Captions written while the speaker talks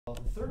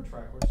third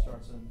trichord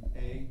starts in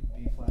A,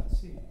 B flat,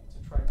 C. It's a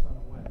tritone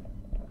away.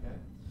 Okay?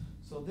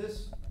 So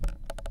this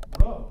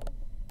row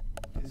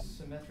is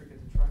symmetric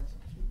at the tritone.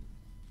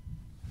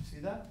 You see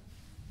that,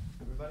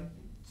 everybody?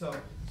 So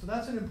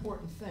that's an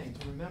important thing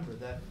to remember,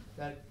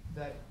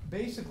 that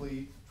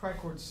basically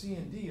trichords C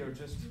and D are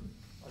just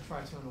a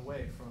tritone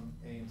away from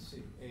A and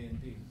C, A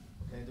and B.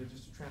 Okay, they're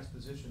just a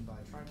transposition by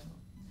a tritone,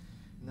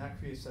 and that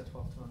creates that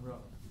 12-tone row.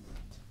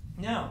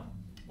 Now,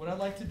 what I'd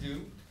like to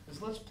do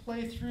is let's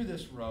play through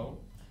this row,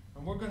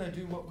 and we're going to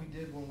do what we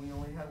did when we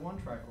only had one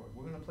trichord.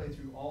 We're going to play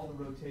through all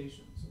the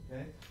rotations.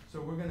 Okay,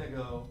 so we're going to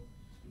go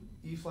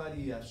E flat,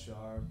 E, F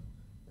sharp,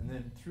 and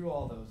then through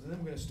all those, and then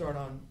we're going to start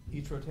on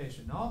each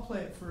rotation. Now I'll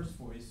play it first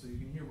for you so you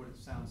can hear what it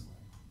sounds like.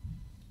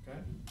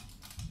 Okay?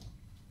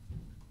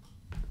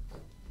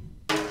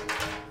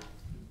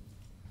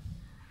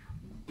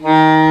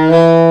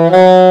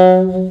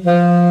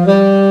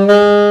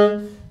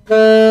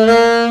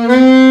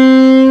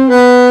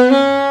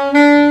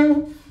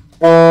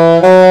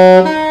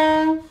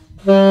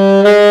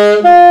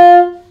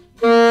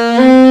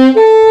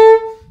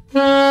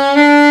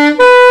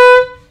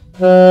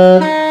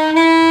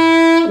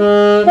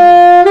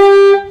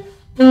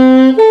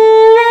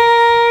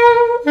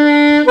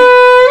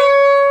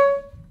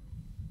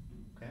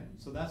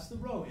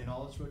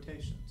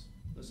 Rotations.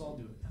 Let's all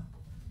do it now.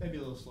 Maybe a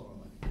little slower,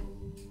 like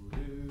 1,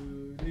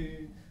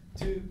 2,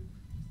 2,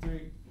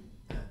 3.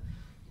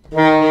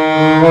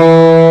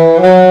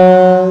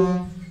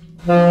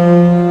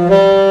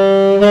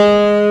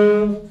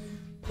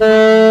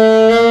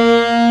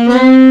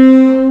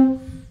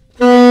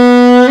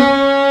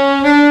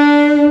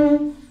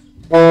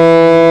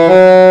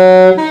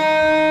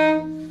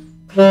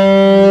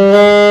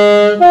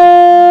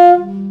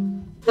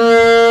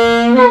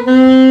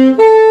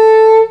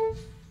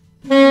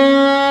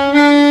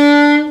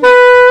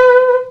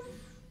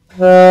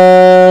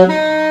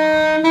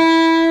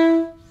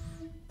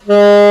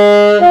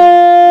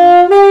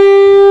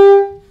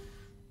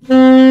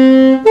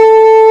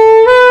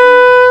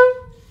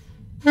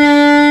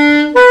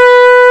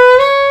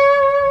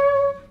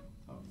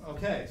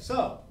 Okay,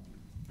 so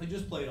we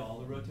just played all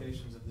the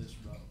rotations of this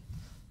row.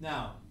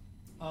 Now,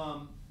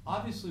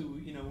 obviously,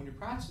 when you're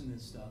practicing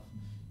this stuff,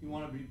 you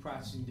want to be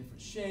practicing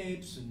different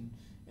shapes and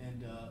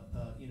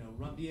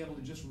be able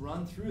to just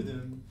run through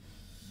them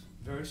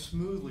very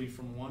smoothly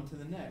from one to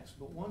the next.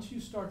 But once you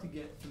start to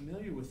get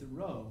familiar with the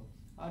row,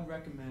 I'd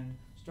recommend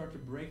start to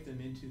break them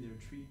into their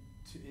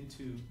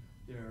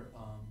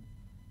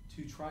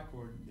two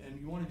trichord, and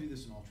you want to do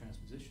this in all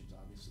transpositions,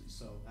 obviously.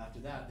 So after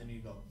that, then you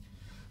go.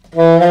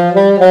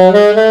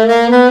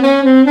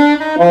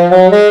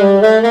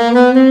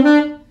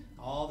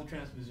 All the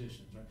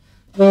transpositions, right?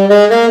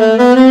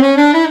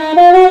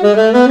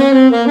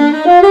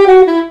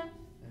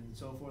 And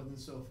so forth and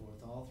so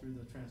forth, all through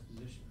the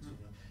transpositions. You know.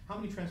 How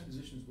many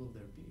transpositions will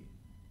there be?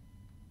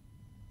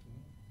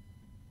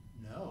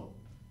 No.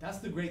 That's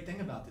the great thing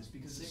about this,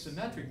 because it's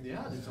symmetric.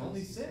 Yeah, there's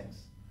only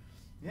 6.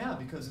 Yeah,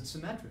 because it's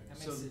symmetric. That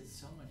makes it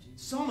so much easier.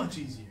 So much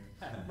easier.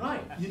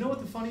 Right. You know what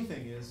the funny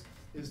thing is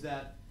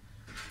that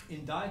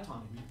in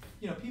diatonic,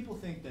 people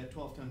think that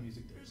 12-tone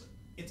music,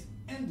 it's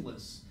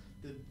endless.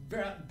 The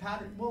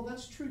pattern, well,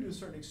 that's true to a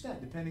certain extent,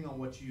 depending on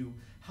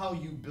how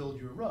you build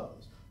your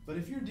rows. But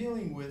if you're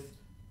dealing with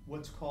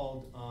what's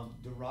called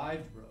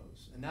derived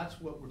rows, and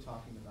that's what we're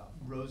talking about,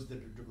 rows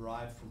that are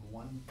derived from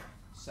one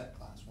set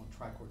class, one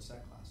trichord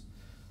set class,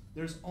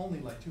 there's only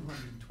like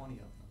 220 of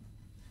them.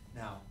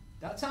 Now,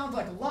 that sounds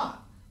like a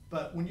lot,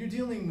 but when you're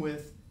dealing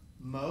with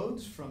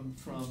modes from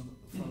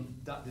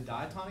the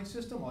diatonic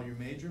system, all your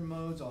major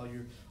modes, all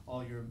your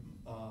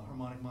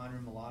harmonic minor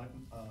and melodic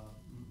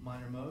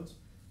minor modes,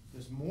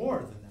 there's more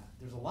than that.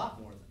 There's a lot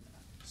more than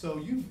that. So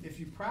if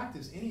you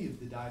practice any of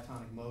the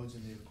diatonic modes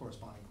and the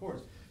corresponding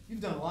chords, you've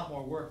done a lot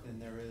more work than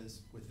there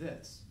is with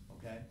this.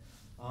 Okay,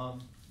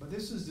 but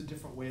this is a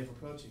different way of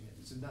approaching it.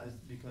 It's not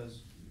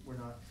because we're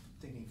not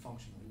thinking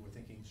functionally; we're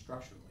thinking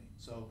structurally.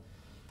 So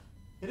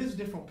it is a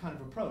different kind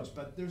of approach,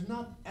 but there's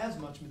not as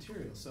much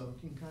material, so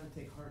you can kind of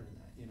take heart in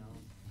that,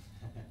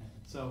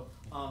 So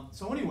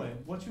anyway,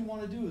 what you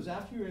want to do is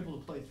after you're able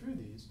to play through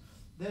these,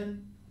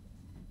 then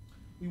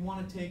we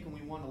want to take and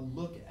we want to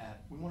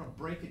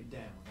break it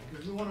down,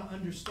 because we want to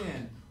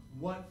understand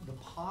what the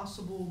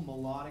possible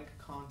melodic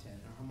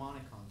content and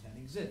harmonic content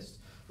exists.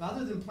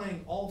 Rather than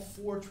playing all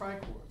 4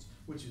 trichords,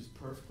 which is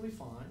perfectly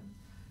fine,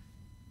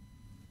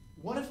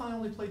 what if I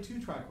only play 2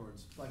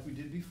 trichords like we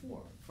did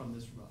before from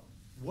this row?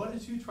 What are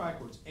 2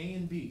 trichords, A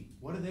and B?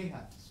 What do they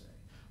have to say?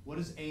 What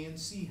does A and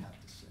C have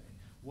to say?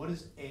 What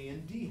does A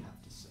and D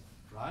have to say,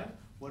 right?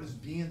 What does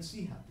B and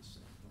C have to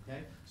say,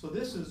 okay? So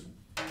this is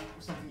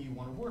something you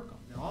want to work on.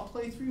 Now I'll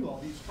play through all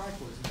these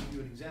trichords and give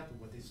you an example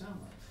of what they sound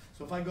like.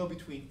 So if I go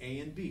between A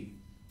and B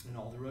in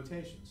all the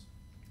rotations.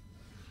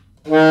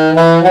 Okay,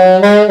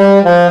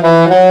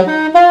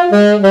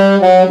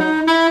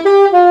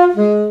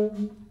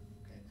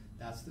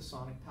 that's the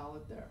sonic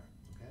palette there,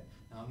 okay?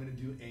 Now I'm going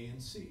to do A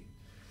and C.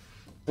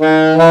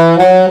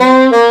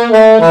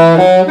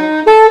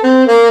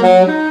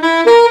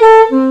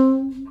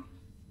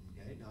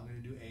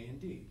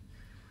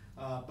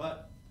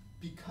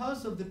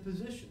 because of the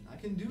position. I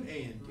can do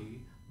A and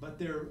D, but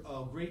they're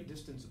a great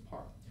distance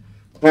apart.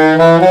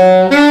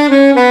 Right?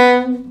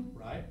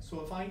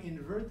 So if I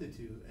invert the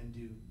two and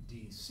do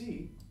D,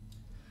 C,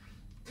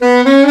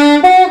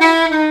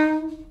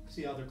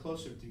 see how they're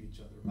closer to each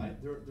other, right?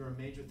 They're a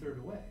major third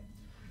away.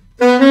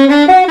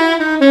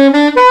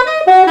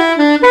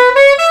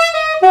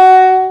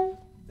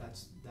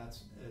 That's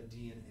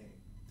D and A.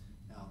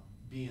 Now,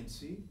 B and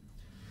C.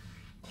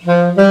 B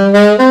and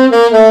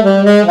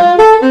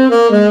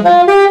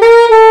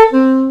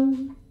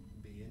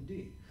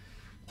D.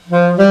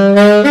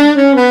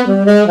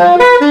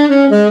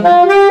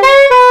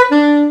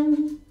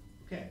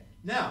 Okay,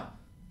 now,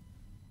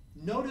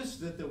 notice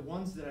that the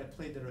ones that I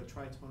played that are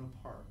tritone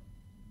apart,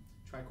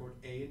 trichord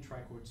A and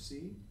trichord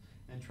C,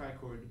 and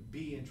trichord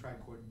B and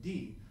trichord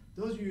D,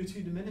 those are your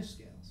two diminished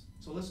scales.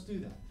 So let's do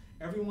that.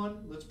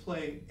 Everyone, let's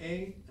play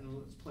A and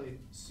let's play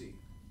C.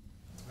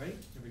 Ready?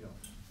 Here we go.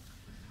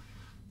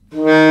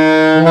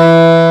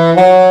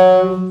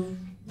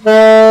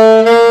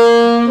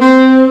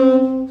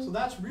 So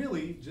that's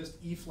really just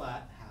E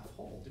flat half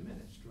whole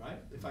diminished, right?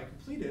 If I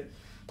complete it,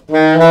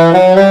 right,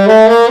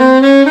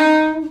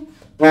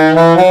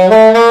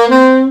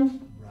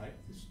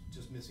 it's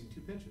just missing two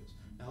pitches.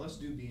 Now let's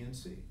do B and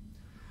C.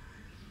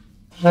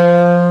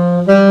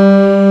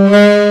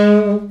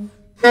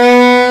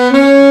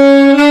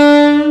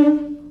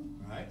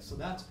 Right, so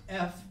that's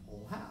F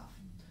whole half.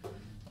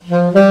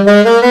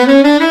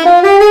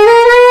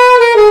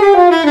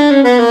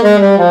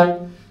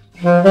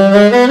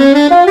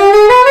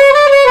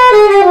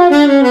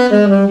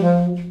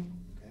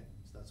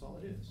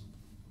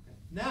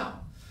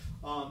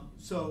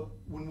 So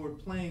when we're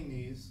playing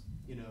these,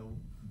 you know,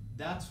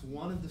 that's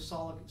one of the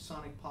sonic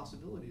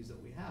possibilities that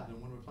we have.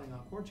 And when we're playing on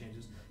chord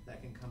changes,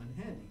 that can come in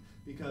handy.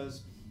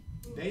 Because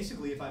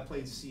basically, if I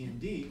played C and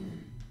D,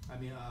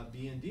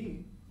 B and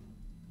D,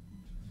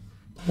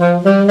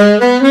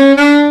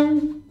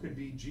 could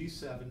be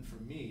G7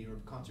 for me, or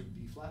concert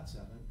B flat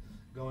 7,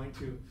 going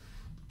to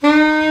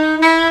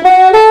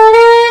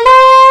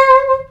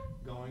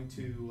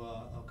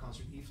a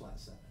concert E flat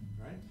 7,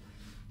 right?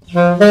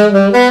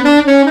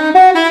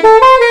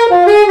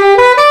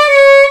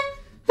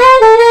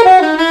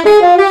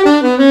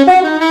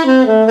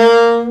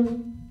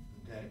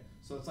 Okay,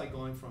 so it's like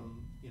going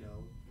from, you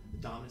know, the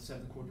dominant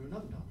 7th chord to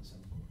another dominant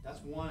 7th chord.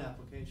 That's one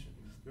application.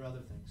 There are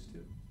other things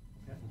too.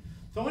 Okay.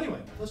 So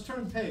anyway, let's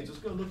turn the page. Let's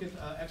go look at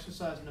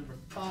exercise number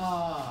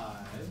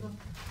 5.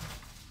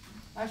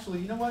 Actually,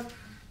 you know what?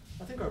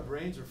 I think our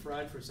brains are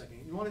fried for a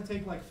second. You want to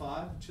take like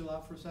 5, chill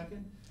out for a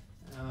second?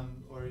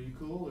 Or are you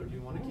cool, or do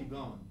you want to keep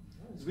going?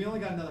 Because we only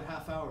got another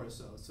half hour or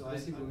so. So I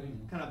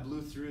kind of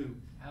blew through.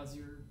 How's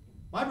your...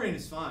 My brain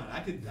is fine.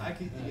 I could,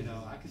 you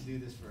know, I could do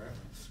this forever.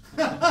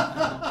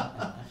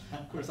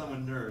 Of course, I'm a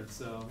nerd,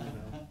 so, you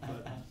know.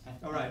 But,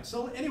 all right.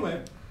 So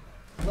anyway,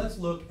 let's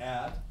look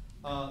at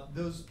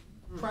those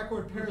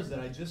trichord pairs that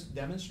I just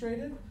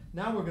demonstrated.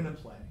 Now we're going to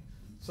play.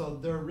 So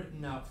they're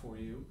written out for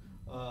you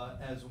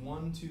as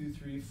 1, 2,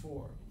 3,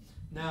 4.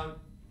 Now,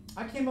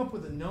 I came up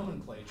with a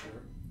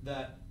nomenclature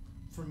that,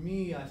 for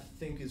me, I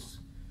think is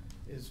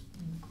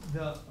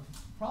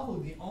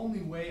probably the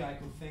only way I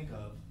can think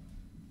of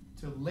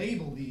to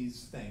label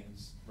these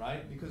things,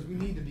 right? Because we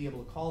need to be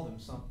able to call them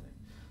something.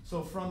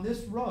 So from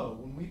this row,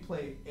 when we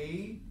play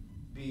A,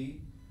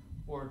 B,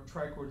 or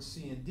trichord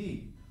C and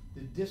D,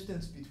 the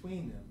distance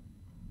between them,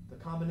 the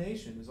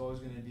combination is always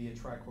going to be a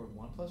trichord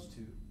 1 plus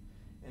 2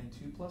 and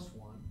 2 plus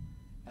 1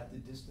 at the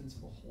distance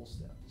of a whole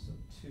step. So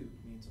 2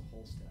 means a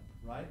whole step,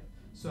 right?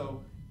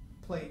 So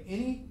play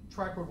any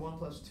trichord 1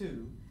 plus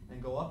 2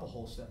 and go up a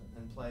whole step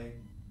and play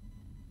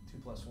 2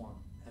 plus 1,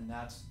 and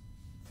that's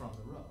from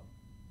the row,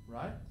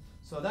 right?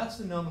 So that's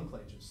the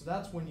nomenclature. So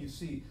that's when you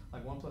see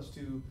like 1 plus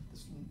 2,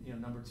 this, you know,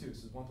 number 2.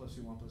 This is 1 plus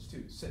 2, 1 plus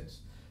 2, 6.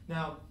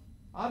 Now,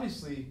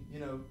 obviously, you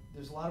know,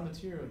 there's a lot of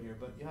material here,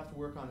 but you have to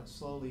work on it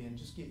slowly and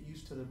just get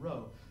used to the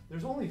row.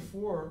 There's only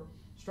 4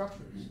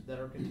 structures that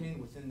are contained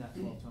within that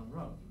 12-tone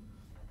row.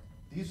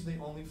 These are the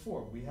only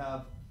 4. We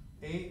have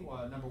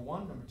number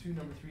 1, number 2,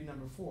 number 3,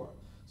 number 4.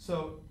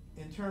 So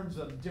in terms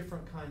of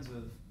different kinds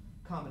of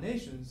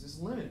combinations, it's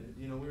limited.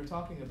 You know, we were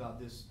talking about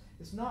this.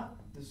 It's not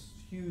this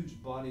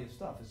huge body of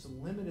stuff. It's a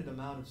limited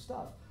amount of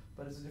stuff,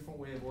 but it's a different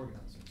way of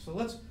organizing. So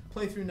let's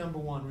play through number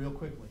 1 real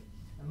quickly.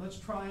 And let's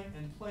try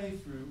and play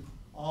through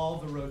all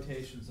the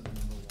rotations of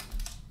number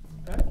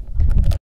 1. Okay?